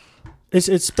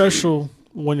 it's special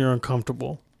when you're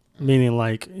uncomfortable. Meaning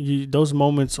like those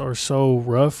moments are so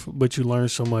rough, but you learn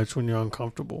so much when you're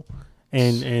uncomfortable.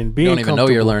 And being you don't even know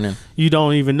you're learning. You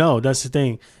don't even know. That's the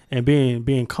thing. And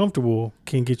being comfortable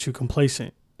can get you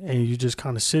complacent, and you just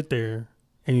kind of sit there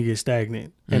and you get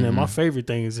stagnant. And then my favorite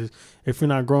thing is if you're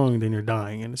not growing, then you're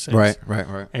dying in a sense.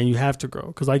 Right. And you have to grow.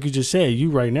 Because like you just said, you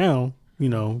right now,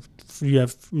 you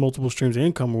have multiple streams of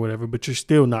income or whatever, but you're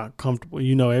still not comfortable.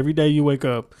 Every day you wake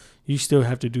up, you still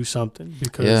have to do something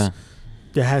because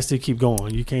it has to keep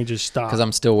going. You can't just stop. Because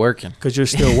I'm still working. Because you're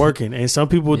still working. And some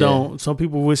people don't. Some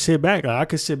people would sit back. I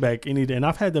could sit back any day. And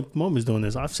I've had the moments doing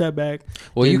this. I've sat back.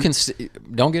 Well, you can.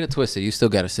 Don't get it twisted. You still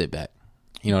got to sit back.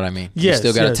 You know what I mean? Yes, you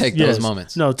still got to take those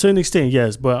moments. No, to an extent,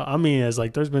 yes. But I mean, as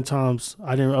like, there's been times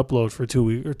I didn't upload for 2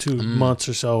 weeks or 2 months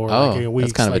or so, or like a week.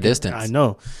 That's kind of like a distance. I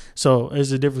know. So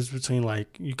there's a difference between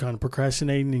like you kind of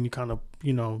procrastinating and you kind of,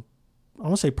 I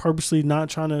won't say purposely not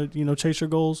trying to, chase your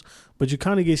goals, but you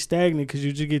kind of get stagnant because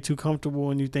you just get too comfortable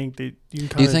and you think that you can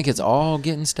kind of. Do you think it's all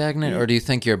getting stagnant, or do you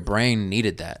think your brain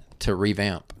needed that to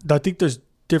revamp? I think there's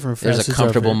different facets. There's a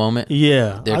comfortable moment.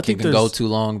 Yeah. There can go too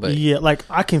long, but. Yeah, like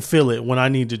I can feel it when I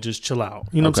need to just chill out.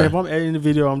 You know what I'm saying? If I'm editing the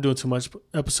video, I'm doing too much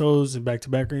episodes and back to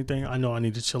back or anything, I know I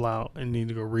need to chill out and need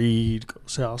to go read, go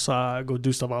sit outside, go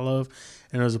do stuff I love.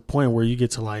 And there's a point where you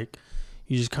get to like,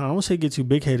 you just kind of, I won't say get too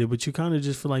big headed, but you kind of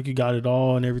just feel like you got it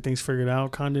all and everything's figured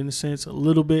out, kind of in a sense, a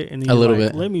little bit. And then you're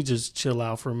like, let me just chill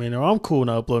out for a minute. Or I'm cool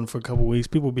not uploading for a couple of weeks.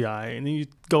 People be all right. And then you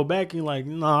go back and you're like,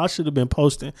 nah, I should have been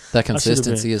posting. That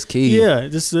consistency is key. Yeah,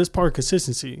 this part of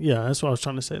consistency. Yeah, that's what I was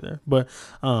trying to say there. But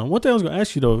one thing I was going to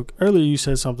ask you, though, earlier you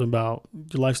said something about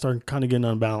your life starting kind of getting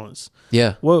unbalanced.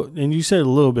 Yeah. And you said a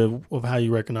little bit of how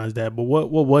you recognize that, but what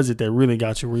was it that really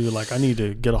got you where you're like, I need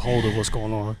to get a hold of what's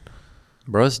going on?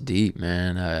 Bro, it's deep,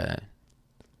 man.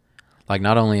 Like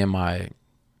not only in my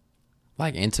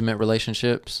like intimate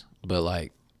relationships, but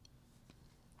like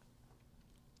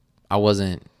I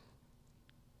wasn't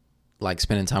like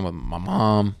spending time with my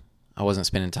mom. I wasn't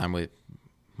spending time with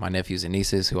my nephews and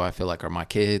nieces who I feel like are my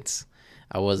kids.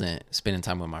 I wasn't spending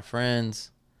time with my friends.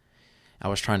 I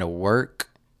was trying to work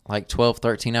like 12,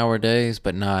 13-hour days,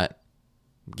 but not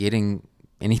getting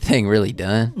anything really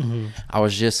done. Mm-hmm. I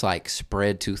was just like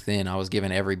spread too thin. I was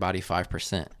giving everybody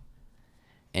 5%.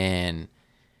 And,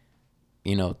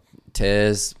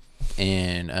 Tez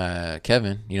and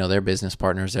Kevin, they're business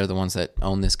partners. They're the ones that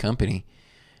own this company.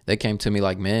 They came to me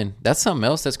like, man, that's something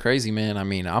else that's crazy, man. I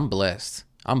mean, I'm blessed.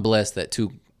 I'm blessed that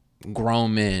two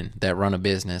grown men that run a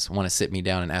business want to sit me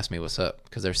down and ask me what's up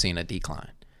because they're seeing a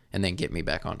decline and then get me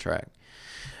back on track.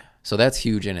 So that's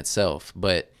huge in itself.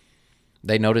 But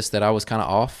they noticed that I was kind of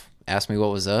off, asked me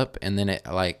what was up. And then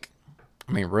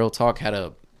real talk, had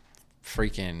a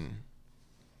freaking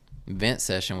vent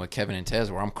session with Kevin and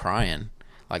Tez where I'm crying,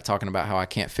 like talking about how I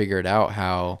can't figure it out,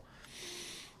 how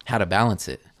to balance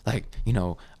it. Like,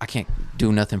 I can't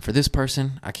do nothing for this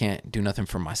person. I can't do nothing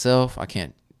for myself. I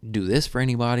can't do this for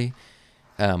anybody.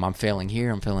 I'm failing here.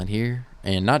 I'm failing here.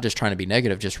 And not just trying to be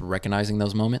negative, just recognizing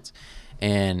those moments.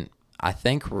 And I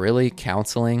think really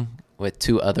counseling with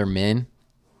two other men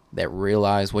that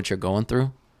realize what you're going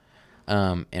through,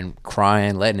 and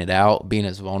crying, letting it out, being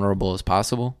as vulnerable as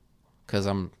possible. Because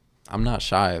I'm not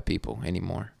shy of people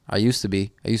anymore. I used to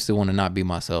be. I used to want to not be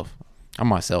myself. I'm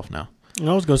myself now. And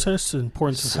I was going to say it's the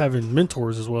importance of having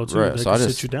mentors as well, too. Right. That can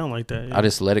sit you down like that. Yeah. I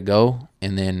just let it go.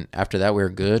 And then after that, we were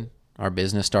good. Our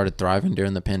business started thriving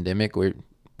during the pandemic. We're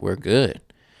good.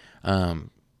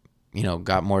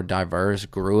 Got more diverse,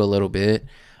 grew a little bit.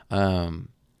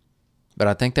 But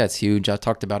I think that's huge. I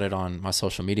talked about it on my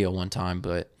social media one time,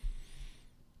 but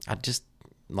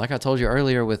like I told you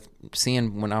earlier, with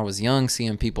seeing when I was young,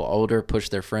 seeing people older push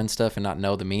their friend stuff and not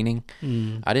know the meaning.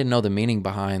 I didn't know the meaning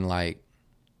behind like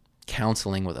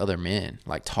counseling with other men,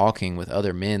 like talking with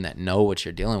other men that know what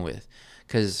you're dealing with,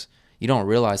 because you don't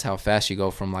realize how fast you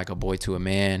go from like a boy to a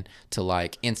man to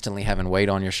like instantly having weight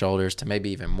on your shoulders to maybe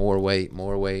even more weight.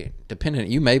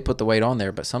 Depending, you may put the weight on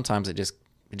there, but sometimes it just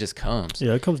comes.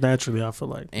 Yeah, it comes naturally, I feel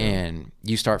like. And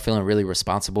you start feeling really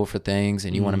responsible for things,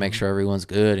 and you want to make sure everyone's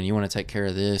good, and you want to take care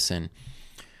of this. And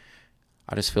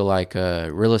I just feel like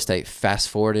real estate fast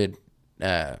forwarded,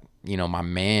 my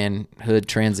manhood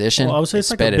transition. Well, I would say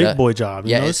it's like a big boy job.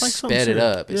 Yeah, it's like sped it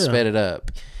up. It sped it up.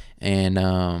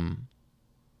 And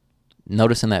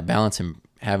noticing that balance and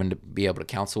having to be able to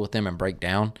counsel with them and break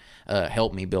down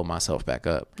helped me build myself back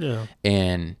up. Yeah.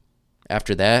 And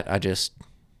after that,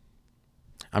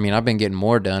 I've been getting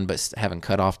more done, but having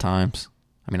cutoff times.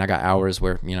 I mean, I got hours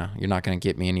where, you're not going to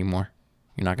get me anymore.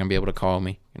 You're not going to be able to call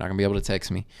me. You're not going to be able to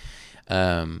text me.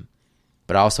 But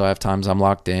I also have times I'm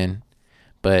locked in.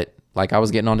 But like I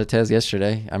was getting on to Tez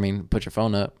yesterday. I mean, put your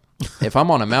phone up. If I'm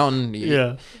on a mountain,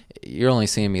 you're only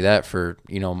seeing me that for,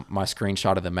 my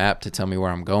screenshot of the map to tell me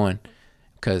where I'm going.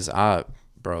 Because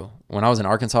when I was in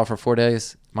Arkansas for 4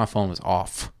 days, my phone was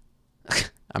off.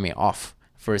 Off.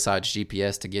 For besides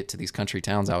GPS to get to these country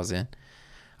towns I was in.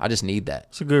 I just need that.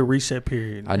 It's a good reset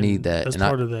period. I need that. That's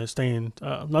part of that staying.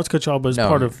 Not to cut you off, but it's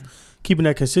part of keeping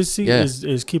that consistency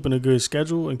is keeping a good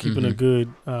schedule and keeping a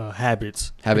good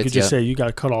habits. Like you just said, you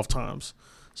got cutoff times.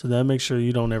 So that makes sure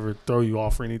you don't ever throw you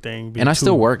off or anything. And I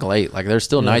still work late. Like there's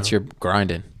still nights you're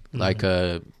grinding. Like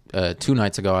 2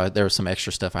 nights ago, there was some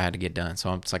extra stuff I had to get done.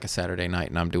 So it's like a Saturday night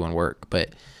and I'm doing work.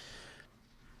 But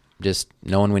just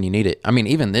knowing when you need it. I mean,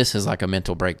 even this is like a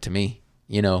mental break to me,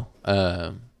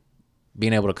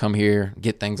 being able to come here,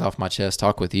 get things off my chest,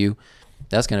 talk with you.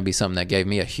 That's going to be something that gave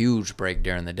me a huge break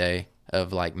during the day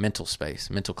of like mental space,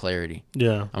 mental clarity.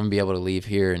 Yeah. I'm going to be able to leave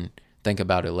here and think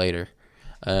about it later.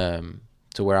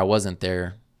 To where I wasn't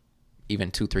there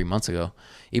even 2-3 months ago.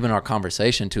 Even our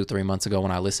conversation 2-3 months ago,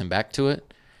 when I listened back to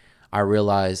it, I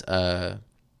realized,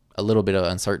 a little bit of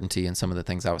uncertainty in some of the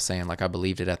things I was saying. Like I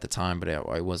believed it at the time, but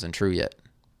it wasn't true yet,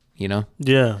 Yeah.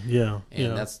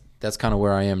 And that's kind of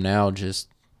where I am now, just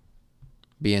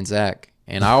being Zack.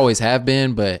 And I always have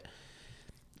been, but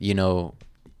I'm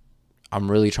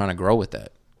really trying to grow with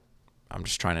that. I'm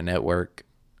just trying to network.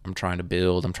 I'm trying to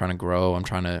build. I'm trying to grow. I'm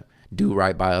trying to do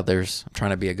right by others. I'm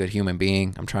trying to be a good human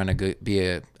being. I'm trying to be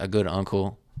a good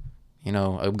uncle,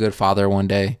 a good father one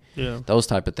day. Yeah. Those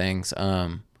type of things.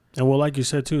 And well, like you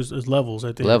said too, it's levels.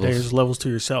 At the end of the day, there's levels to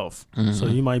yourself. Mm-hmm. So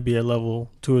you might be at level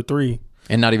 2 or 3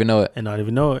 and not even know it.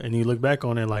 And you look back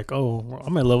on it like, oh,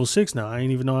 I'm at level 6 now. I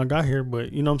ain't even know I got here.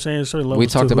 But you know what I'm saying? Certain levels. We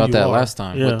talked about that last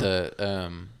time with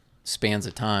the spans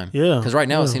of time. Yeah. Because right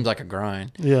now it seems like a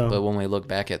grind. Yeah. But when we look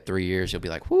back at 3 years, you'll be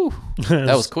like, whew,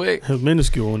 that was quick. It was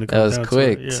minuscule when it comes down to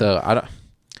it. That was quick. So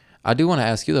I do want to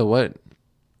ask you though,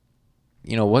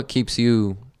 what keeps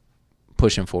you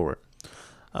pushing forward?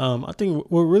 I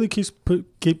think what really keeps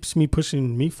me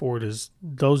pushing me forward is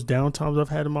those downtimes I've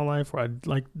had in my life where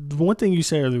the one thing you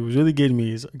said earlier was really getting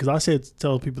me is because I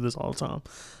tell people this all the time.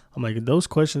 I'm like, those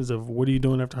questions of what are you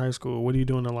doing after high school? What are you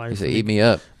doing in life? Used to eat me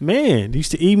up. Man,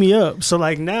 used to eat me up. So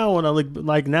like now when I look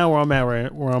like now where I'm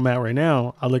at right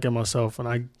now, I look at myself and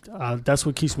I that's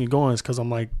what keeps me going is because I'm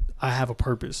like, I have a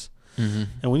purpose. Mm-hmm.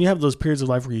 And when you have those periods of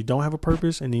life where you don't have a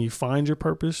purpose and then you find your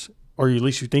purpose, or at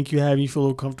least you think you have, you feel a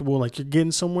little comfortable, like you're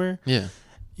getting somewhere. Yeah.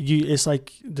 It's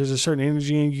like there's a certain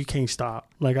energy and you can't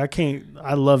stop. Like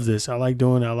I love this. I like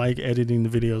doing it. I like editing the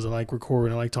videos. I like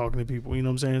recording. I like talking to people. You know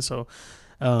what I'm saying? So,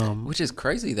 which is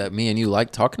crazy that me and you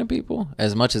like talking to people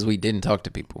as much as we didn't talk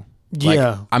to people.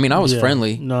 Yeah. I mean, I was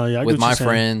friendly with my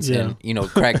friends and,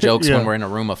 crack jokes when we're in a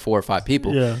room of 4 or 5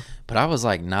 people. Yeah. But I was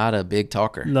like not a big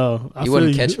talker. No, you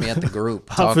wouldn't catch me at the group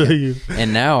talking. I feel you.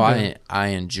 And now I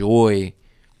enjoy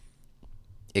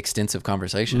extensive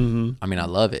conversation. Mm-hmm. I mean, I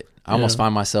love it. I almost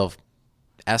find myself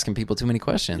asking people too many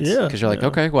questions. Yeah. Because you're like,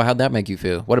 okay, well, how'd that make you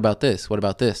feel? What about this? What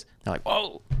about this? They're like,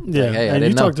 whoa. Yeah. Like, hey, and I didn't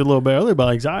you know. talked a little bit earlier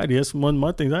about anxiety. That's one of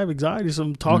my things. I have anxiety. So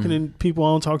I'm talking to people I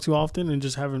don't talk to often and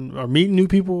just meeting new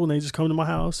people and they just come to my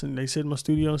house and they sit in my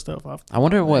studio and stuff. I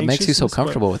wonder what makes you so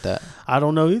comfortable with that. I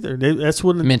don't know either. That's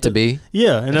what meant to be.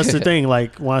 Yeah. And that's the thing.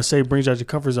 Like when I say brings you out your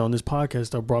comfort zone, this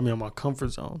podcast brought me out my comfort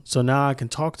zone. So now I can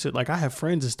talk to, like I have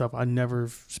friends and stuff I never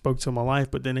spoke to in my life,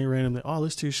 but then they randomly, oh,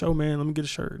 listen to your show, man. Let me get a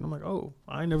shirt. And I'm like, oh,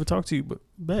 I ain't never talked to you, but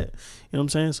bet. You know what I'm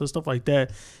saying? So stuff like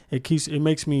that, it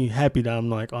makes me happy that I'm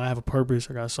like, oh, I have a purpose.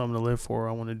 I got something to live for.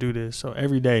 I want to do this. So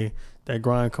every day that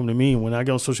grind come to me. When I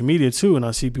get on social media too, and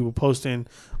I see people posting,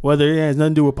 whether it has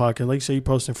nothing to do with podcast, like you say, you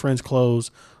posting friends'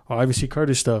 clothes, or I even see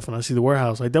Curtis stuff, and I see the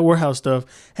warehouse. Like that warehouse stuff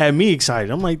had me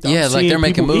excited. I'm like, yeah, like they're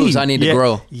making moves. I need to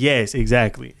grow. Yes,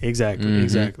 exactly.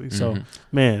 So,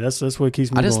 man, that's what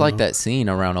keeps me. I just going like on. That scene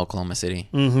around Oklahoma City.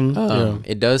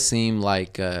 It does seem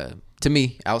like, to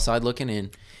me, outside looking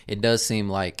in, it does seem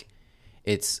like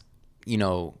it's,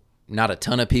 not a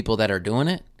ton of people that are doing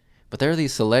it, but there are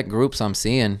these select groups I'm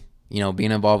seeing.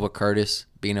 Being involved with Curtis,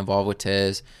 being involved with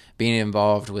Tez, being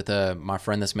involved with my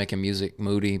friend that's making music,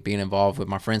 Moody, being involved with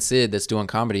my friend Sid that's doing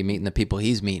comedy, meeting the people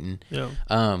he's meeting. Yeah.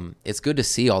 It's good to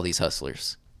see all these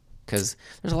hustlers because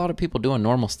there's a lot of people doing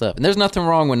normal stuff. And there's nothing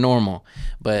wrong with normal,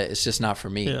 but it's just not for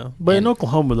me. Yeah. But in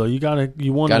Oklahoma, though, you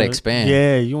want to expand.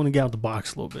 Yeah, you want to get out the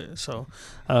box a little bit. So,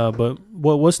 but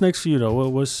what's next for you,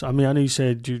 though? I know you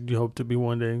said you hope to be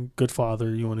one day good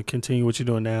father. You want to continue what you're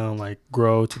doing now, like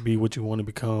grow to be what you want to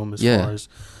become as far as,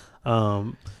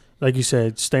 like you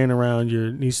said, staying around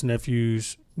your niece and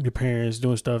nephews, your parents,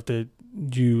 doing stuff that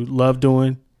you love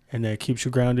doing and that keeps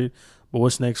you grounded. But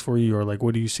what's next for you, or like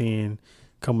what are you seeing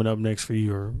coming up next for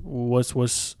you, or what's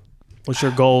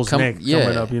your goals coming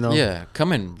up? Yeah,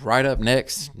 coming right up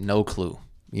next, no clue.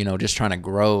 Just trying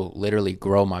to literally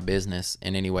grow my business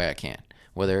in any way I can,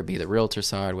 whether it be the realtor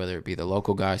side, whether it be the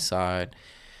local guy side,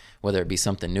 whether it be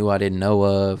something new I didn't know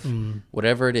of,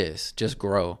 whatever it is, just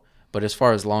grow. But as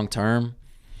far as long term,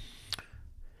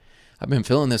 I've been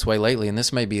feeling this way lately, and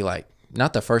this may be like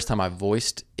not the first time I've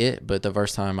voiced it, but the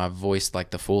first time I've voiced like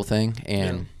the full thing.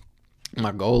 And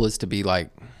my goal is to be like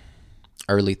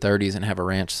early 30s and have a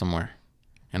ranch somewhere.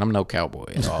 And I'm no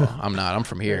cowboy at all. I'm not. I'm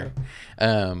from here.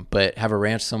 But have a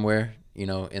ranch somewhere,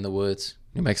 in the woods,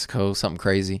 New Mexico, something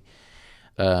crazy.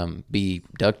 Be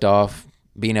ducked off,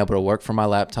 being able to work from my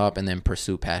laptop, and then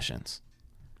pursue passions.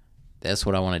 That's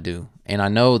what I want to do. And I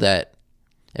know that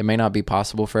it may not be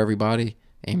possible for everybody.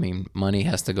 I mean, money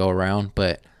has to go around.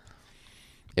 But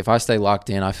if I stay locked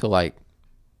in, I feel like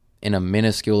in a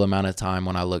minuscule amount of time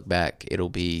when I look back, it'll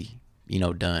be,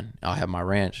 done. I'll have my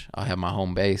ranch. I'll have my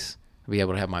home base. I'll be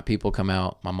able to have my people come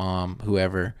out, my mom,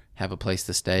 whoever, have a place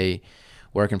to stay,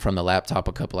 working from the laptop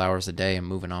a couple hours a day and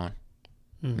moving on,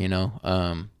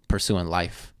 pursuing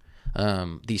life.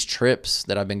 These trips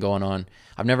that I've been going on,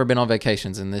 I've never been on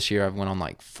vacations, and this year I've went on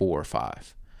like 4 or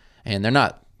 5. And they're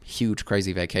not huge,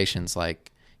 crazy vacations like,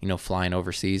 flying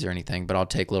overseas or anything, but I'll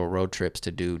take little road trips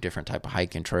to do different type of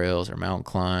hiking trails or mountain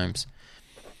climbs,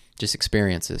 just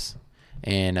experiences.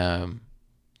 And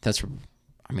that's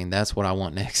what I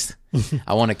want next.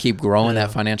 I want to keep growing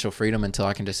that financial freedom until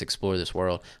I can just explore this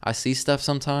world. I see stuff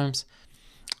sometimes,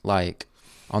 like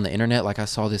on the internet, like I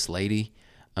saw this lady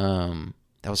that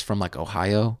was from like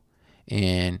Ohio,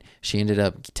 and she ended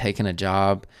up taking a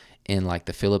job in like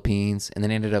the Philippines and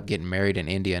then ended up getting married in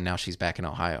India, and now she's back in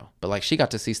Ohio. But like she got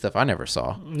to see stuff I never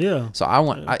saw. Yeah. So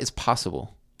it's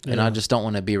possible. Yeah. And I just don't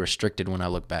want to be restricted when I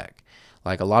look back.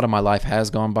 Like a lot of my life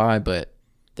has gone by, but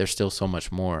there's still so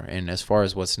much more. And as far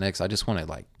as what's next, I just want to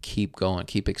like keep going,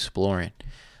 keep exploring.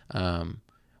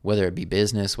 Whether it be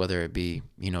business, whether it be,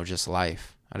 just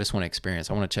life. I just want to experience.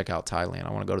 I want to check out Thailand.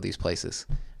 I want to go to these places.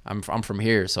 I'm from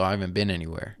here, so I haven't been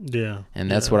anywhere. Yeah.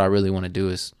 And that's what I really want to do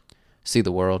is see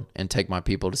the world and take my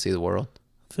people to see the world.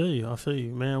 I feel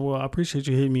you, man. Well, I appreciate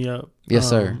you hitting me up. Yes,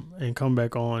 sir. And come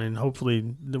back on, and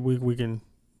hopefully we can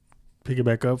pick it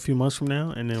back up a few months from now,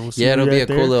 and then we'll see. Yeah, it'll be a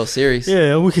cool little series.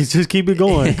 Yeah, we can just keep it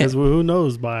going, because who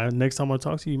knows? By next time I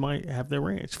talk to you, you might have that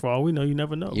ranch. For all we know, you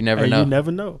never know. You never know. You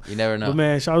never know. You never know. But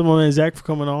man, shout out to my man Zack for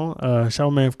coming on. Shout out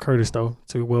man for Curtis though,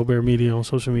 to Wellbear Media on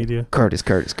social media. Curtis.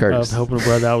 Helping a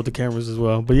brother out with the cameras as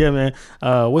well. But yeah, man.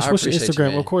 What's your Instagram? You,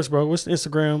 man. Of course, bro. What's the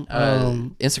Instagram?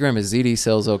 Instagram is ZD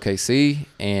Sales OKC,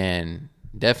 and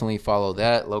definitely follow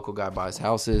that. Local guy buys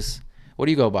houses. What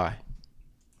do you go by?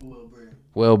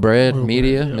 Well-bred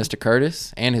media, yeah. Mr.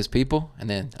 Curtis and his people, and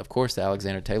then of course the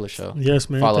Alexander Taylor Show. Yes,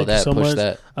 man. Follow Thank that, you so push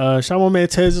much. that. Shout out my man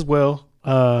Tez as well.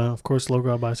 Of course,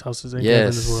 local buys houses and Kevin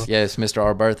as well. Yes, Mr.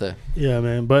 Arbertha. Yeah,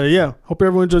 man. But yeah, hope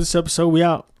everyone enjoyed this episode. We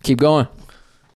out. Keep going.